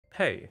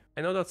Hey,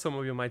 I know that some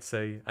of you might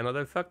say,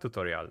 another flag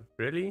tutorial,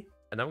 really?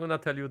 And I'm gonna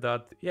tell you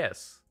that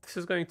yes, this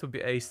is going to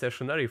be a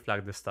stationary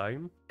flag this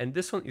time, and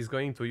this one is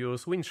going to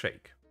use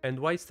WindShake. And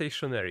why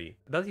stationary?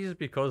 That is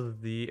because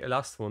the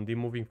last one, the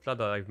moving flag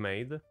that I've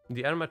made,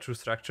 the armature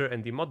structure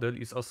and the model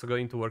is also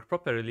going to work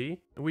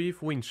properly with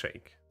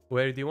WindShake.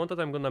 Where the one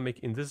that I'm gonna make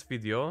in this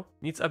video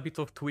needs a bit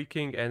of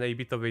tweaking and a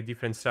bit of a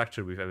different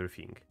structure with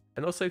everything.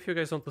 And also if you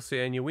guys want to see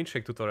any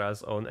WindShake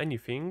tutorials on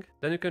anything,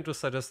 then you can just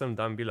suggest them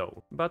down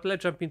below. But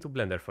let's jump into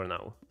Blender for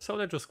now. So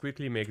let's just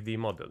quickly make the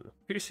model.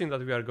 First thing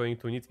that we are going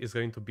to need is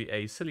going to be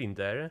a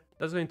cylinder.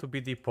 That's going to be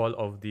the pole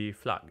of the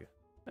flag.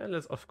 And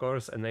let's of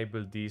course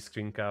enable the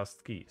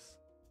screencast keys.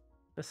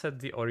 Let's set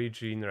the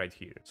origin right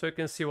here, so you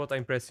can see what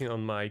I'm pressing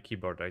on my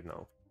keyboard right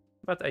now.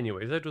 But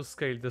anyways, let's just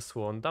scale this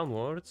one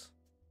downwards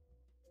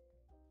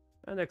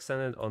and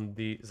extend it on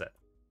the Z.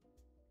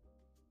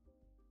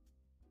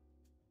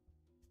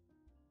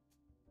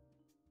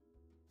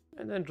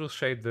 And then just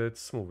shade it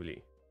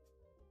smoothly.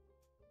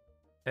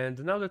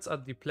 And now let's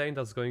add the plane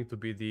that's going to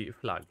be the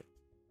flag.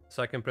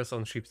 So I can press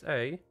on Shift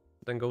A,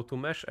 then go to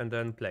Mesh and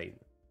then Plane.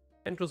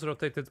 And just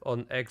rotate it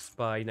on X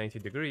by 90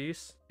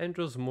 degrees and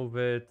just move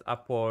it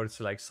upwards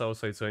like so,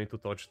 so it's going to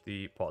touch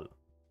the pole.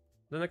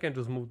 Then I can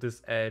just move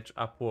this edge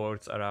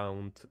upwards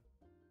around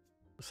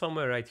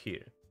somewhere right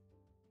here.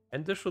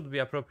 And this should be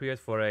appropriate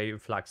for a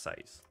flag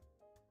size.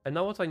 And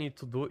now what I need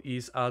to do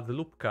is add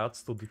loop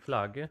cuts to the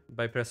flag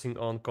by pressing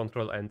on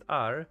Ctrl and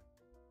R.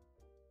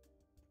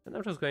 And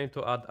I'm just going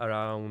to add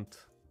around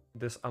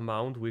this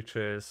amount, which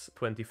is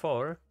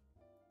 24.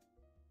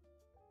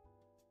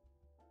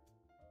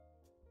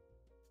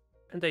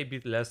 And a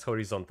bit less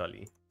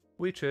horizontally,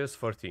 which is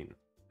 14.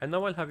 And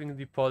now while having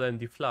the pole and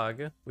the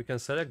flag, we can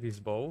select these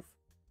both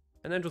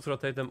and then just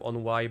rotate them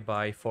on Y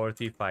by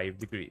 45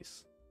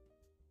 degrees.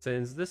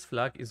 Since this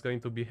flag is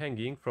going to be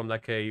hanging from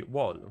like a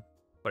wall,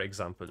 for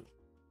example.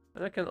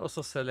 And I can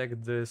also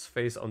select this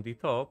face on the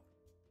top,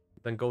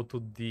 then go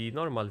to the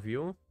normal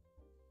view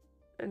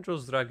and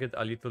just drag it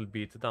a little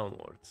bit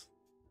downwards.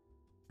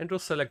 And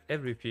just select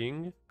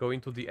everything, go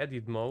into the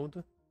edit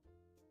mode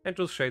and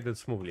just shade it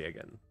smoothly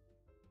again.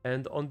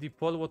 And on the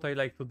pole what I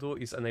like to do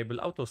is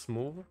enable auto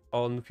smooth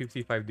on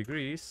 55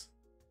 degrees.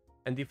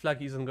 And the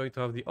flag isn't going to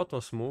have the auto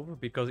smooth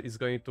because it's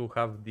going to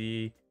have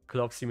the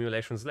cloth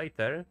simulations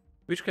later,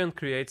 which can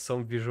create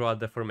some visual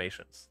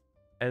deformations.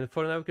 And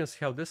for now you can see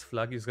how this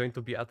flag is going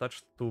to be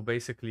attached to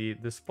basically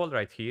this pole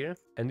right here,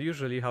 and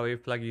usually how a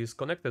flag is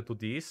connected to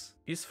this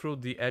is through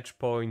the edge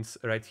points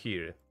right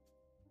here.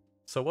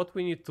 So what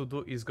we need to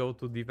do is go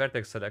to the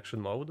vertex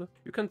selection mode.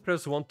 You can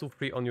press 1, 2,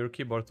 3 on your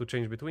keyboard to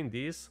change between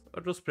these,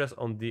 or just press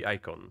on the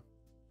icon.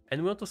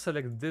 And we want to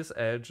select this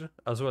edge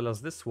as well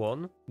as this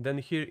one. Then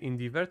here in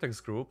the vertex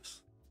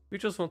groups, we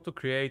just want to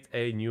create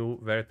a new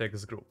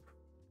vertex group.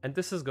 And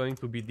this is going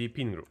to be the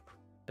pin group.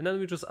 And then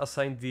we just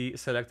assign the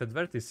selected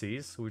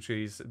vertices, which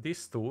is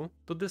these two,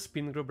 to this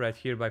pin group right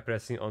here by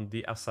pressing on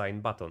the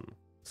assign button.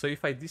 So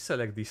if I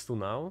deselect these two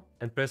now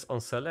and press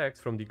on select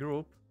from the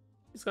group,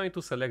 it's going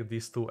to select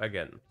these two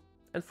again.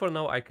 And for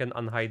now I can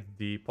unhide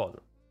the pole.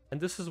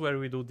 And this is where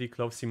we do the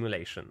cloth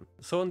simulation.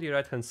 So on the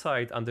right hand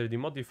side under the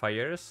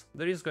modifiers,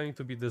 there is going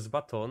to be this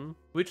button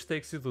which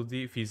takes you to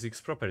the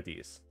physics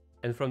properties.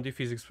 And from the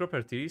physics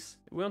properties,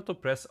 we want to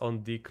press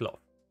on the cloth.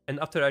 And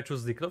after I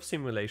choose the cloth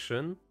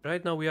simulation,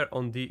 right now we are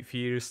on the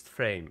first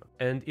frame.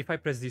 And if I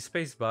press the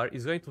spacebar,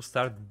 it's going to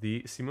start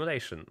the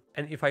simulation.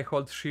 And if I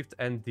hold shift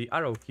and the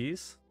arrow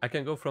keys, I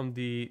can go from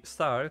the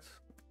start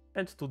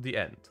and to the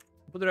end.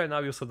 But right now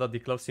you saw that the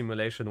cloth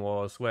simulation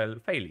was, well,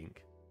 failing.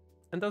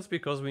 And that's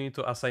because we need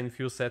to assign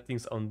few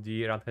settings on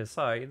the right hand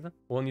side.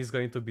 One is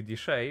going to be the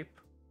shape.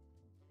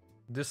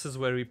 This is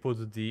where we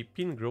put the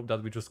pin group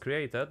that we just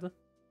created.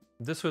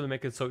 This will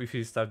make it so if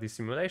you start the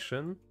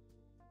simulation,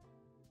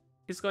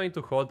 it's going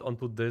to hold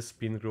onto this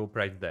pin group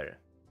right there.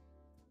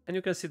 And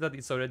you can see that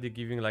it's already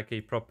giving like a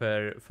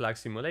proper flag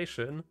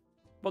simulation,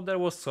 but there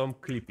was some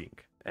clipping.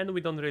 And we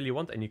don't really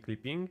want any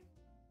clipping,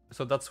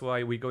 so that's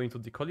why we go into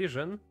the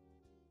collision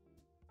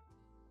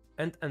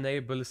and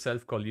enable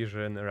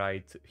self-collision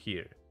right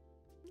here.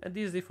 And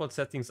these default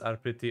settings are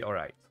pretty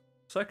alright.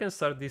 So I can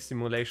start this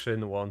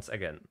simulation once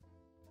again.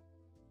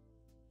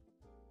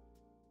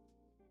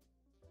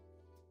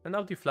 And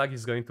now the flag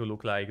is going to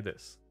look like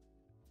this.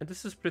 And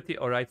this is pretty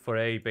alright for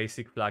a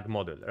basic flag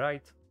model,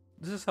 right?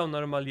 This is how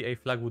normally a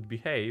flag would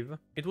behave.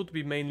 It would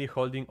be mainly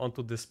holding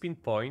onto this pin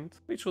point,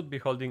 which would be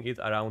holding it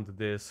around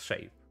this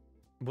shape.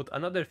 But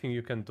another thing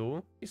you can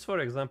do is, for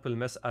example,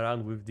 mess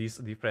around with these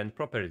different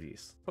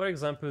properties. For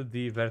example,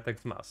 the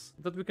vertex mass,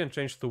 that we can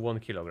change to 1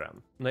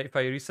 kilogram. Now if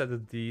I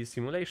reset the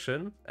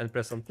simulation and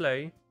press on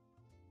play,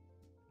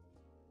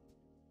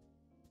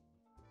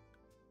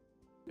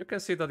 you can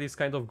see that it's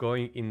kind of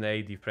going in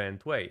a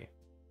different way.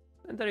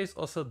 And there is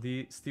also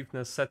the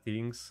stiffness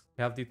settings.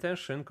 We have the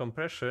tension,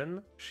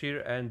 compression, shear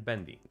and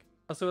bending,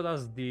 as well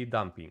as the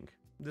damping.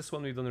 This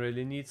one we don't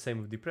really need, same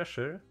with the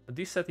pressure.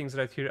 These settings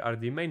right here are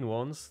the main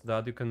ones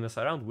that you can mess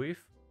around with,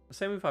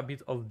 Same with a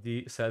bit of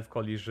the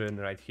self-collision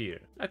right here.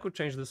 I could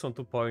change this one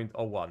to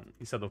 0.01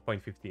 instead of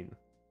 0.15.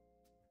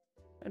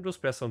 And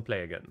just press on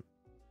play again.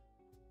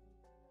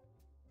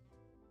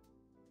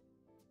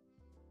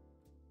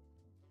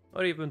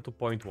 Or even to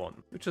 0.1,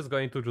 which is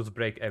going to just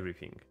break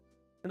everything.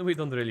 And we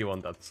don't really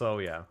want that, so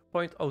yeah.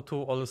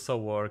 0.02 also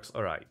works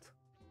alright.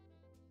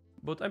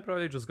 But I'm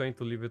probably just going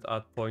to leave it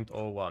at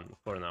 0.01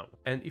 for now.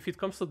 And if it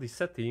comes to the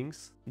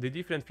settings, the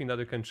different thing that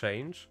you can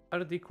change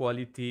are the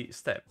quality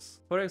steps.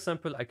 For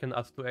example, I can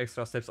add 2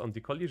 extra steps on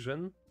the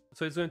collision,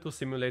 so it's going to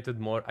simulate it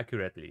more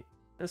accurately.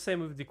 And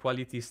same with the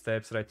quality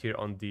steps right here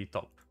on the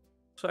top.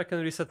 So I can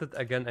reset it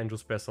again and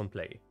just press on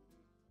play.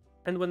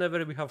 And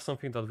whenever we have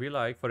something that we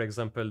like, for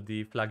example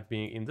the flag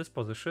being in this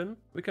position,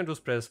 we can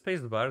just press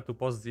spacebar to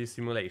pause the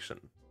simulation.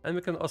 And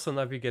we can also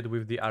navigate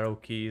with the arrow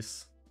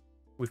keys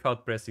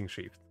without pressing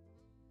shift.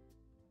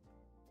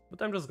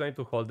 But I'm just going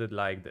to hold it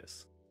like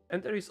this.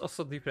 And there is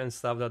also different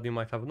stuff that you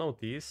might have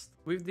noticed,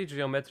 with the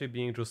geometry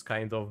being just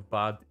kind of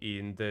bad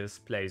in this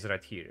place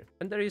right here.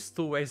 And there is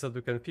 2 ways that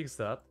we can fix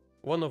that.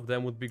 One of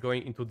them would be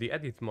going into the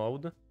edit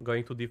mode,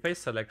 going to the face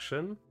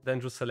selection, then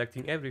just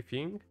selecting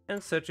everything,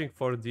 and searching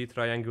for the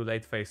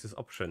triangulate faces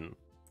option.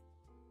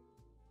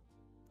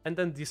 And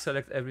then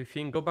deselect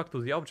everything, go back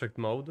to the object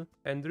mode,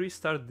 and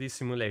restart the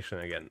simulation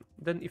again.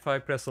 Then if I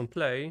press on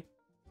play,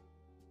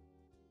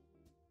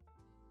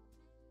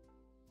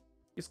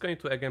 it's going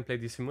to again play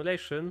the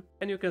simulation,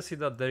 and you can see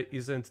that there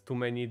isn't too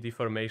many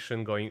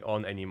deformation going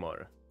on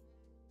anymore.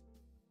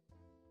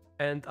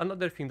 And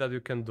another thing that you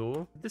can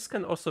do, this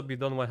can also be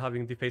done while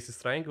having the faces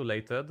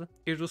triangulated,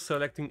 is just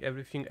selecting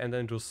everything and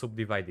then just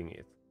subdividing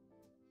it.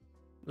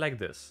 Like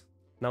this.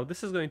 Now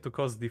this is going to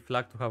cause the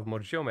flag to have more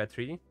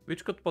geometry,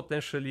 which could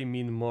potentially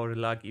mean more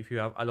lag if you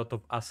have a lot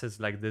of assets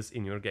like this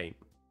in your game.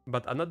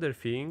 But another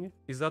thing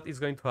is that it's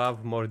going to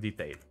have more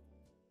detail.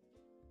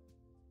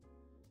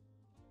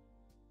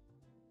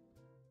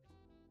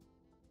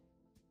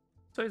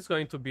 So it's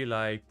going to be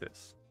like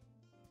this.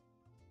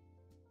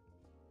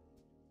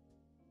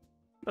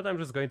 But I'm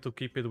just going to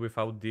keep it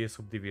without the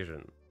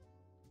subdivision.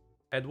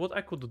 And what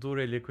I could do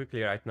really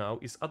quickly right now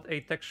is add a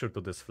texture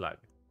to this flag.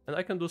 And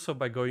I can do so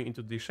by going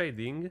into the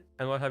shading,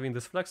 and while having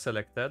this flag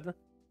selected,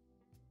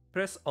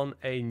 press on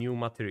a new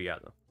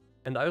material.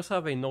 And I also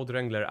have a node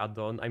wrangler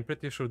add-on. I'm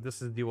pretty sure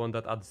this is the one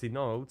that adds the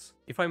nodes.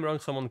 If I'm wrong,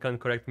 someone can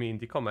correct me in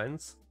the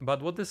comments.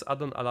 But what this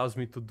add-on allows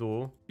me to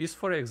do is,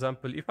 for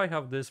example, if I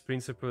have this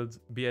principled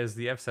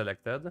BSDF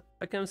selected,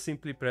 I can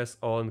simply press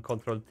on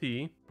Ctrl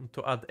T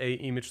to add a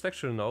image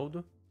texture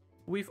node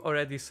with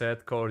already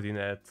set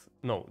coordinate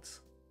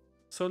nodes.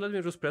 So let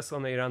me just press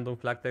on a random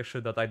flag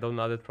texture that I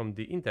downloaded from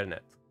the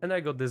internet. And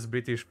I got this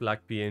British flag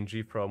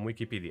PNG from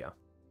Wikipedia.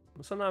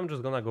 So now I'm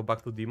just gonna go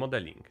back to the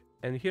modeling.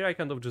 And here I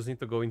kind of just need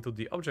to go into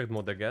the object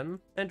mode again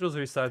and just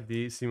restart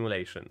the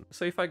simulation.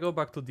 So if I go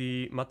back to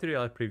the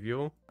material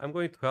preview, I'm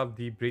going to have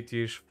the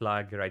British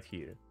flag right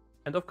here.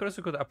 And of course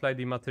you could apply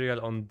the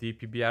material on the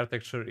PBR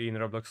texture in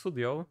Roblox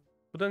Studio,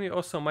 but then you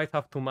also might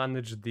have to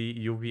manage the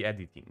UV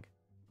editing.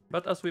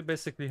 But as we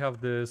basically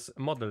have this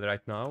model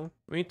right now,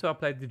 we need to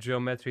apply the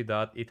geometry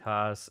that it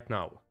has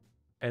now.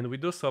 And we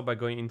do so by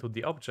going into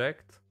the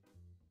object,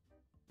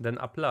 then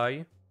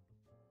apply,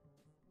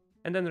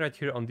 and then right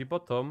here on the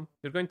bottom,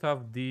 you're going to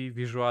have the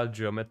visual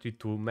geometry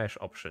to mesh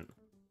option.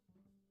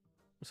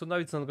 So now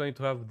it's not going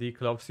to have the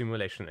cloth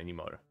simulation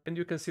anymore. And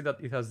you can see that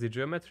it has the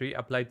geometry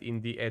applied in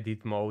the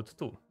edit mode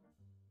too.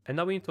 And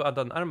now we need to add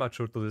an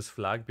armature to this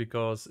flag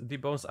because the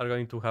bones are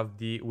going to have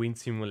the wind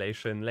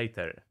simulation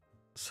later.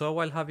 So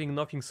while having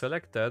nothing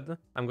selected,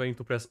 I'm going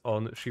to press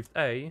on Shift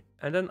A,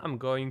 and then I'm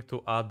going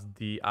to add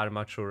the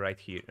armature right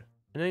here.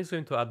 And then it's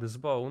going to add this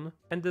bone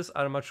and this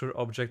armature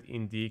object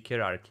in the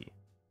hierarchy.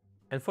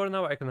 And for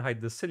now I can hide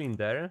the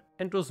cylinder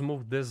and just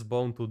move this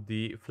bone to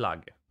the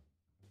flag.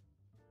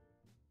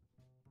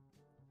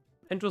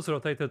 And just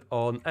rotate it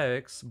on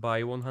X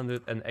by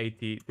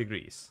 180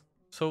 degrees.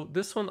 So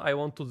this one I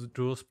want to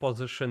just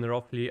position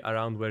roughly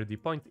around where the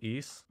point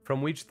is,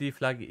 from which the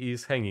flag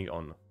is hanging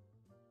on.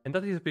 And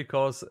that is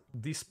because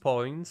these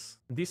points,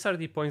 these are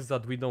the points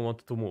that we don't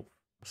want to move.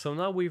 So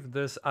now with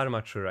this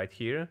armature right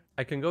here,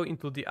 I can go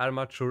into the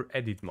armature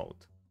edit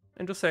mode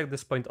and just select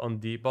this point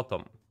on the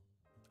bottom.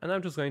 And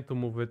I'm just going to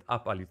move it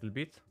up a little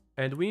bit.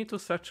 And we need to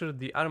structure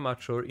the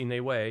armature in a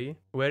way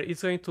where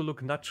it's going to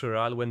look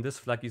natural when this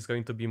flag is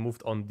going to be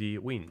moved on the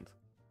wind.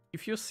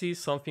 If you see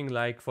something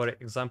like, for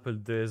example,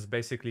 this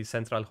basically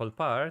central whole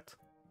part,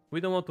 we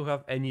don't want to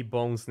have any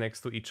bones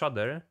next to each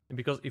other,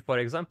 because if, for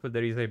example,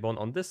 there is a bone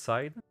on this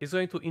side, it's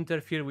going to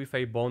interfere with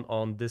a bone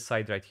on this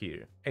side right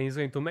here. And it's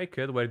going to make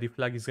it where the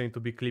flag is going to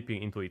be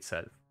clipping into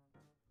itself.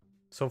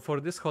 So for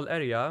this whole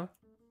area,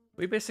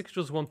 we basically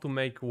just want to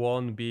make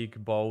one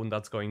big bone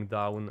that's going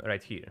down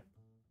right here.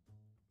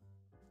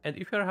 And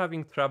if you're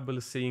having trouble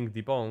seeing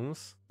the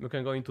bones, you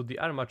can go into the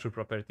armature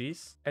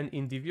properties and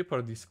in the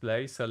viewport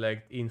display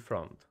select in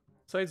front.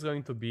 So it's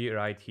going to be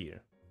right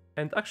here.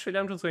 And actually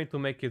I'm just going to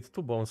make it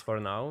 2 bones for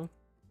now,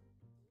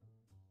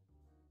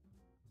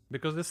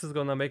 because this is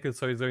gonna make it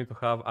so it's going to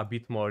have a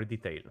bit more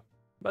detail.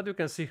 But you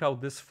can see how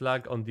this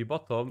flag on the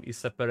bottom is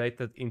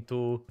separated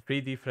into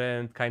 3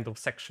 different kind of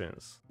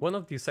sections. One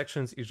of these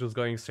sections is just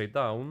going straight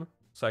down,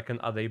 so I can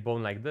add a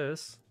bone like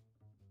this.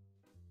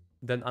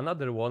 Then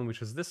another one,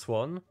 which is this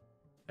one,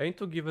 I need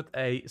to give it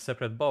a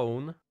separate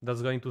bone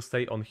that's going to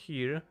stay on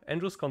here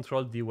and just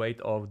control the weight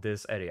of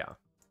this area.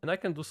 And I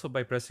can do so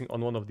by pressing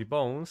on one of the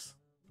bones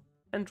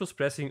and just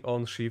pressing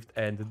on Shift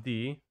and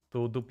D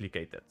to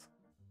duplicate it.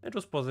 And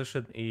just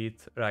position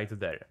it right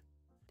there.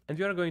 And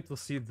you are going to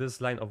see this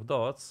line of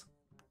dots.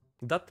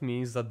 That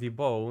means that the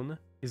bone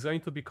is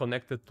going to be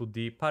connected to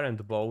the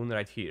parent bone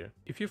right here.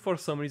 If you for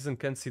some reason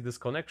can't see this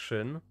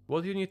connection,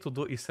 what you need to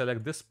do is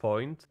select this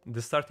point,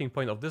 the starting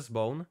point of this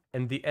bone,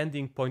 and the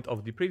ending point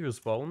of the previous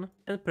bone,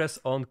 and press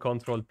on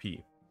Ctrl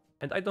P.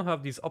 And I don't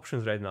have these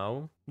options right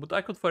now, but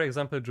I could for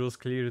example just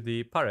clear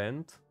the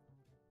parent.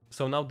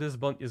 So now this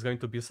bone is going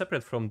to be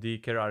separate from the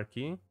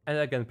hierarchy, and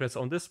again press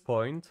on this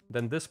point,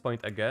 then this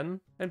point again,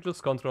 and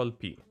just Ctrl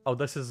P. Oh,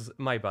 this is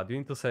my bad, you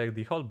need to select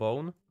the whole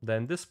bone,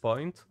 then this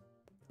point,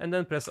 and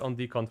then press on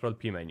the Ctrl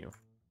P menu.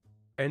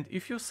 And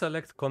if you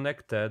select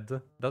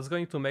connected, that's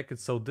going to make it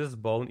so this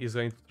bone is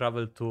going to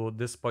travel to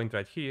this point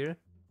right here,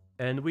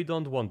 and we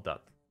don't want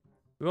that.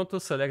 We want to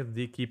select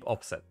the keep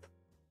offset.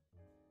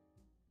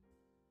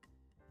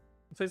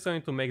 So it's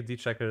going to make the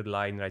checkered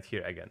line right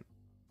here again.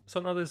 So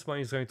now this one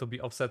is going to be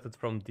offsetted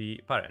from the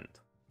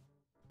parent.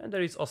 And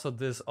there is also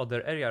this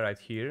other area right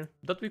here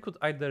that we could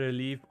either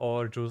leave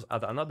or just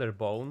add another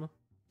bone,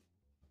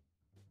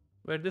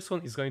 where this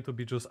one is going to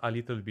be just a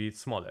little bit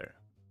smaller.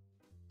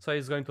 So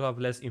it's going to have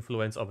less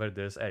influence over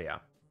this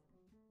area.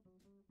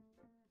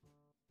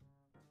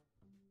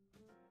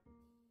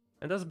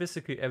 And that's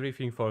basically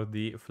everything for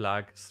the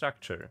flag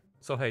structure.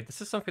 So hey,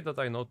 this is something that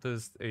I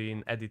noticed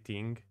in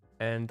editing,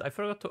 and I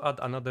forgot to add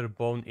another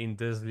bone in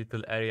this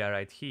little area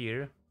right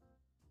here,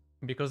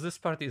 because this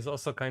part is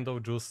also kind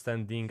of just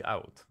standing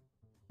out.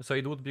 So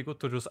it would be good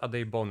to just add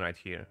a bone right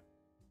here.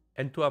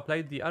 And to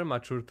apply the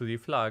armature to the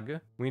flag,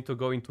 we need to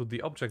go into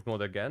the object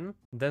mode again,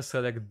 then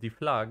select the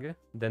flag,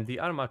 then the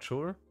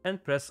armature,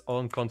 and press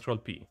on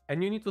Ctrl P.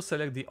 And you need to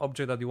select the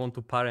object that you want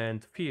to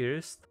parent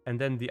first,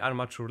 and then the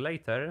armature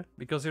later,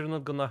 because you're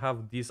not gonna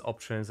have these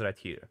options right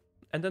here.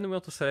 And then we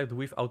want to select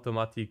with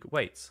automatic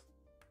weights.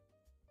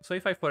 So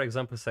if I for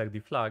example select the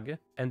flag,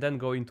 and then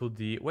go into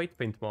the weight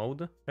paint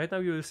mode, right now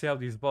you will see how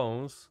these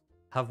bones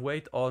have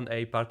weight on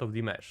a part of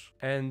the mesh.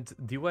 And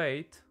the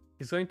weight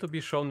is going to be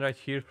shown right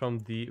here from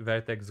the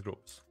vertex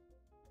groups.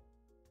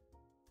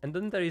 And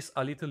then there is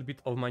a little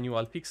bit of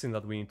manual fixing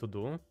that we need to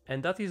do,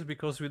 and that is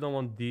because we don't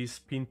want these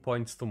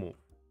pinpoints to move.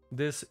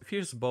 This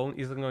first bone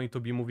isn't going to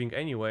be moving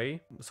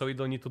anyway, so we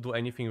don't need to do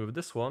anything with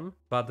this one,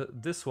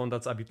 but this one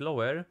that's a bit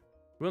lower,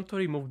 we want to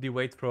remove the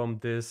weight from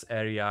this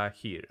area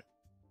here.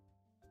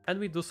 And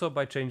we do so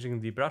by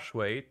changing the brush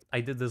weight.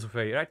 I did this with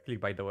a right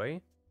click, by the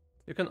way.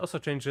 You can also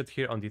change it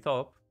here on the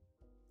top,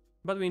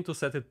 but we need to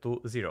set it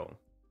to 0.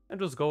 And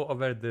just go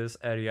over this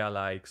area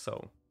like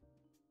so.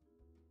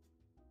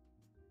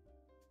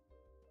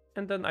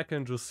 And then I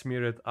can just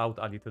smear it out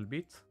a little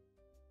bit.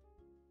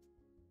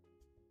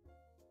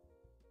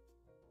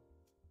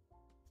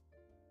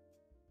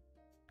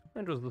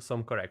 And just do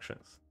some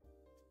corrections.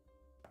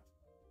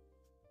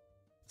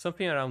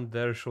 Something around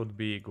there should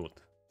be good.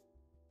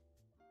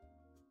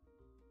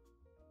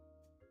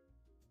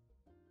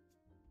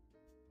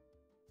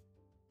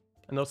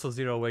 And also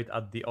 0 weight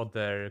at the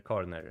other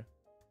corner.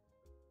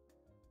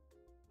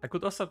 I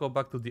could also go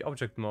back to the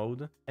object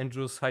mode and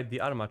just hide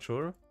the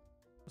armature,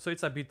 so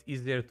it's a bit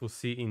easier to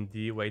see in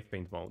the weight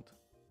paint mode.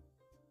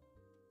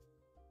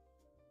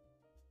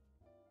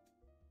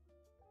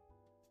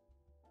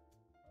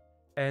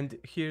 And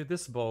here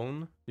this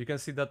bone, you can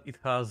see that it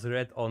has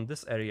red on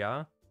this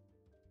area,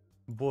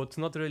 but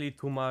not really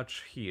too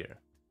much here.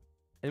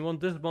 And we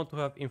want this bone to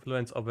have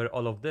influence over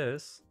all of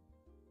this,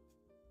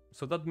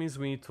 so that means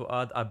we need to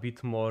add a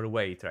bit more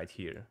weight right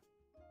here.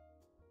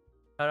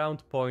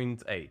 Around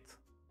 0.8.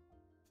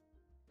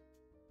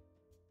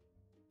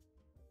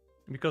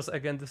 Because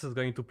again, this is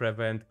going to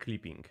prevent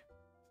clipping.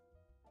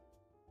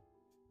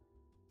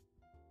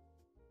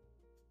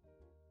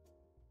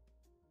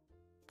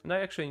 And I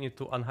actually need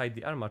to unhide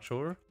the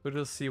armature to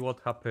just see what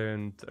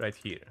happened right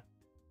here.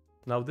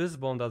 Now this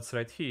bone that's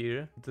right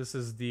here, this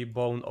is the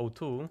bone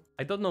 02.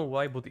 I don't know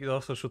why, but it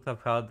also should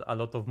have had a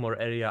lot of more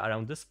area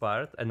around this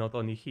part and not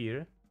only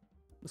here.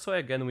 So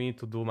again, we need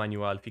to do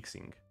manual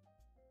fixing.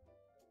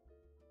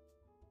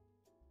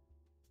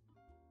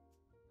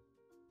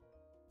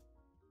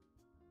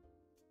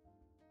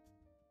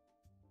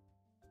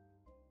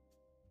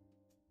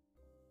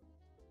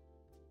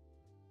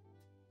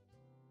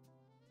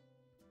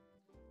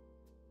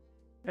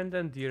 And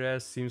then the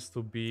rest seems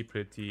to be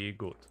pretty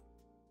good.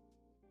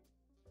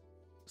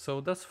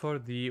 So that's for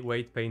the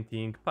weight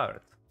painting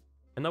part.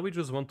 And now we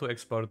just want to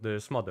export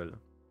this model.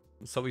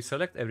 So we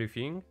select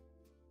everything,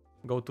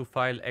 go to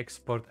File,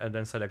 Export, and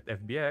then select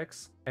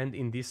FBX. And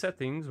in these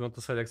settings, we want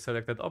to select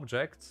Selected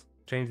Objects,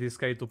 change the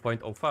scale to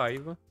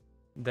 0.05,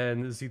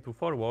 then Z to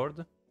Forward,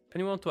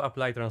 and we want to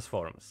apply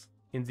transforms.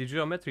 In the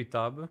Geometry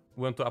tab,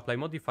 we want to apply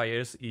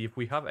modifiers if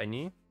we have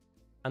any.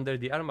 Under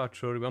the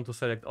Armature, we want to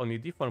select only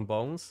deform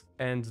bones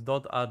and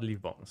don't add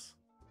leaf bones.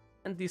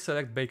 And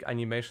deselect bake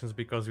animations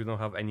because we don't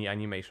have any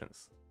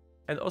animations.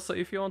 And also,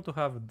 if you want to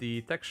have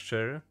the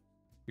texture,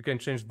 you can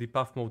change the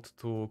path mode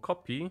to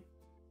copy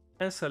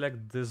and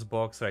select this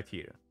box right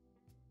here.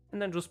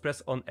 And then just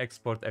press on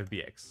export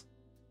FBX.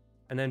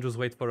 And then just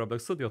wait for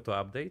Roblox Studio to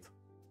update.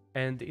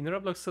 And in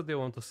Roblox Studio,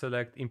 we want to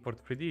select import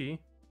 3D.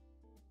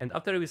 And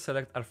after we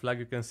select our flag,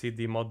 you can see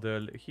the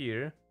model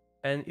here.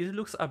 And it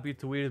looks a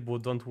bit weird,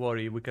 but don't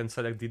worry, we can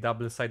select the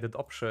double-sided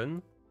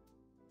option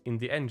in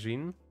the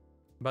engine.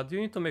 But you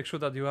need to make sure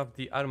that you have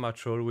the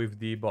armature with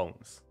the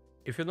bones.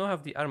 If you don't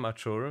have the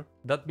armature,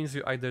 that means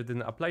you either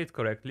didn't apply it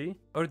correctly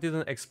or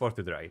didn't export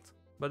it right.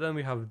 But then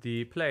we have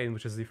the plane,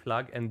 which is the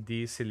flag, and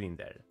the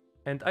cylinder.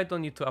 And I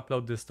don't need to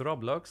upload this to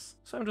Roblox,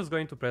 so I'm just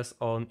going to press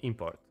on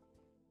import.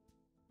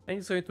 And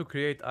it's going to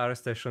create our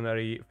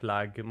stationary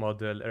flag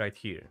model right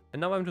here. And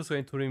now I'm just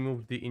going to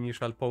remove the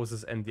initial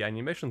poses and the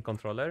animation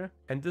controller,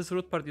 and this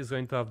root part is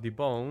going to have the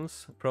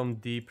bones from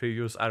the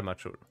previous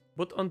armature.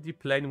 But on the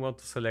plane we want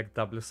to select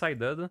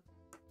double-sided,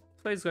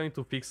 so it's going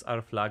to fix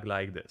our flag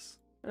like this.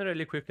 And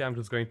really quickly I'm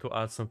just going to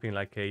add something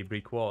like a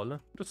brick wall,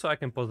 just so I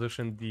can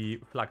position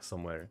the flag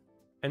somewhere.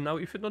 And now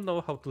if you don't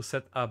know how to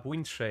set up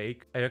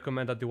WindShake, I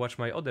recommend that you watch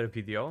my other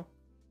video.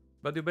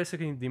 But you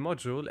basically need the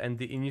module and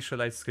the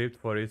initialize script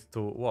for it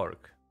to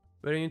work,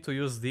 where you need to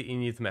use the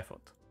init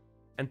method.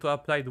 And to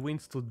apply the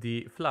wind to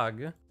the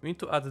flag, we need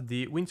to add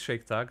the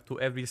WindShake tag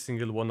to every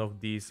single one of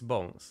these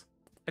bones,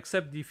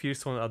 except the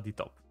first one at the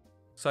top.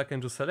 So I can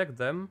just select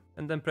them,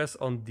 and then press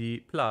on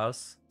the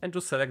plus, and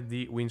just select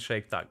the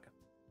WindShake tag.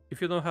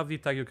 If you don't have the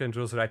tag, you can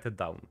just write it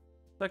down.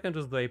 So I can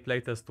just do a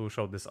playtest to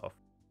show this off.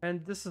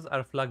 And this is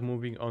our flag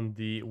moving on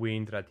the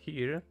wind right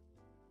here.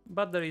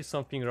 But there is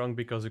something wrong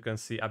because you can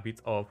see a bit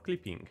of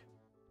clipping.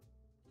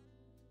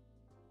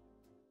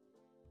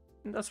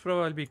 And that's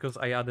probably because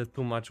I added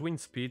too much wind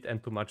speed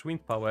and too much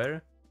wind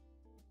power,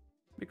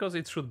 because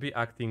it should be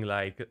acting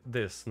like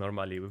this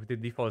normally with the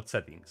default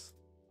settings.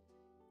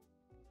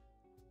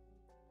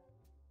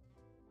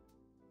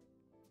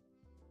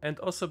 And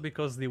also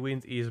because the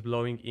wind is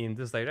blowing in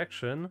this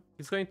direction,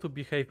 it's going to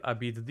behave a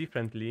bit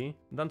differently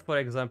than, for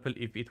example,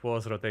 if it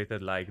was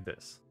rotated like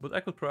this. But I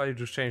could probably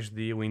just change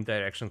the wind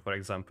direction, for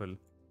example.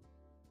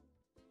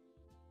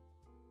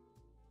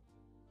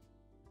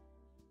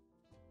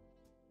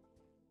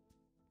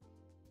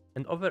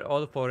 And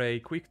overall, for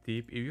a quick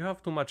tip, if you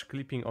have too much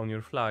clipping on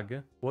your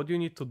flag, what you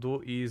need to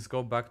do is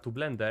go back to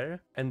Blender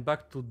and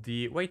back to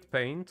the weight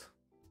paint.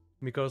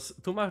 Because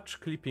too much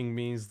clipping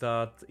means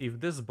that if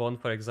this bone,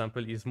 for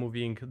example, is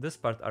moving this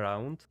part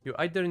around, you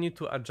either need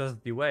to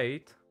adjust the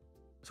weight,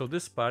 so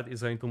this part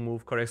is going to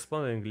move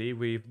correspondingly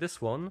with this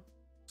one.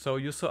 So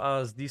you saw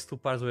as these two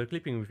parts were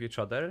clipping with each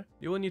other,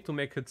 you will need to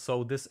make it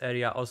so this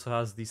area also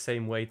has the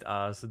same weight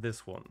as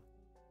this one.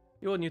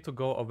 You will need to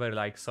go over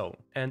like so.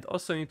 And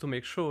also need to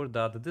make sure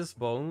that this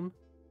bone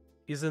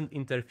isn't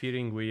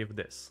interfering with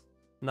this.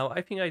 Now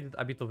I think I did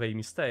a bit of a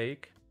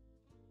mistake,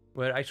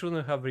 where I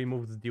shouldn't have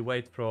removed the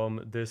weight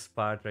from this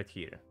part right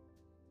here.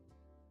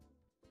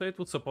 So it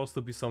was supposed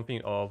to be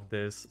something of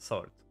this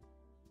sort.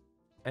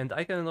 And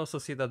I can also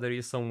see that there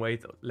is some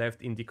weight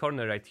left in the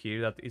corner right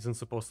here that isn't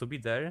supposed to be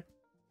there,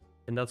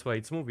 and that's why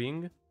it's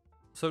moving.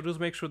 So just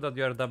make sure that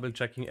you are double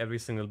checking every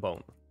single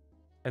bone.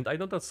 And I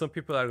know that some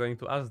people are going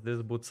to ask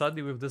this, but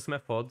sadly with this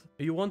method,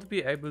 you won't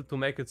be able to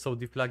make it so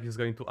the flag is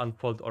going to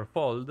unfold or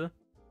fold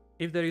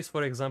if there is,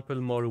 for example,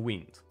 more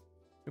wind.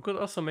 You could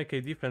also make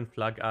a different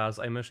flag, as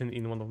I mentioned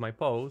in one of my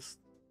posts,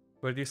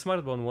 where the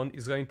smartphone one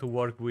is going to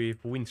work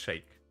with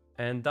WindShake,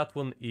 and that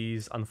one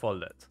is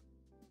unfolded.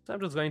 So I'm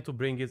just going to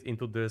bring it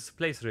into this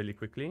place really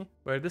quickly,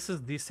 where this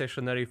is the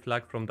stationary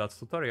flag from that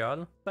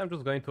tutorial. So I'm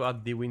just going to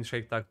add the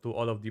WindShake tag to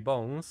all of the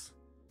bones,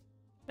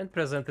 and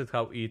present it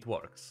how it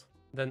works.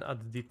 Then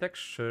add the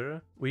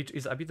texture, which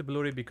is a bit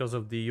blurry because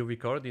of the UV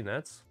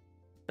coordinates,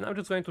 and I'm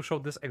just going to show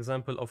this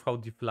example of how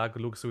the flag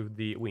looks with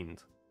the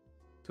wind.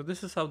 So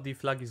this is how the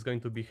flag is going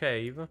to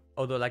behave,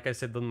 although like I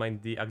said, don't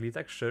mind the ugly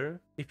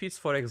texture, if it's,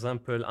 for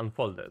example,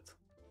 unfolded.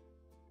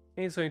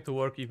 And it's going to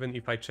work even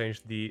if I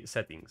change the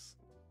settings.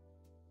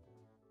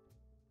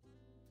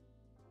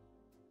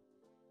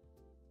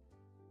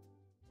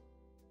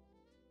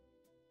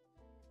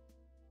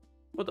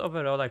 But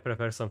overall I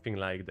prefer something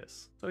like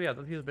this. So yeah,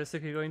 that is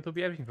basically going to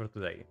be everything for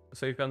today.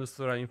 So if you found this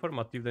tutorial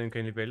informative, then you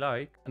can leave a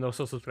like, and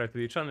also subscribe to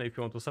the channel if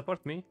you want to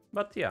support me.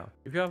 But yeah,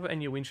 if you have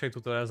any WindShake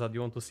tutorials that you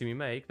want to see me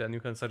make, then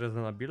you can suggest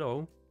them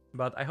below.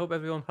 But I hope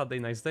everyone had a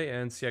nice day,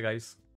 and see ya guys!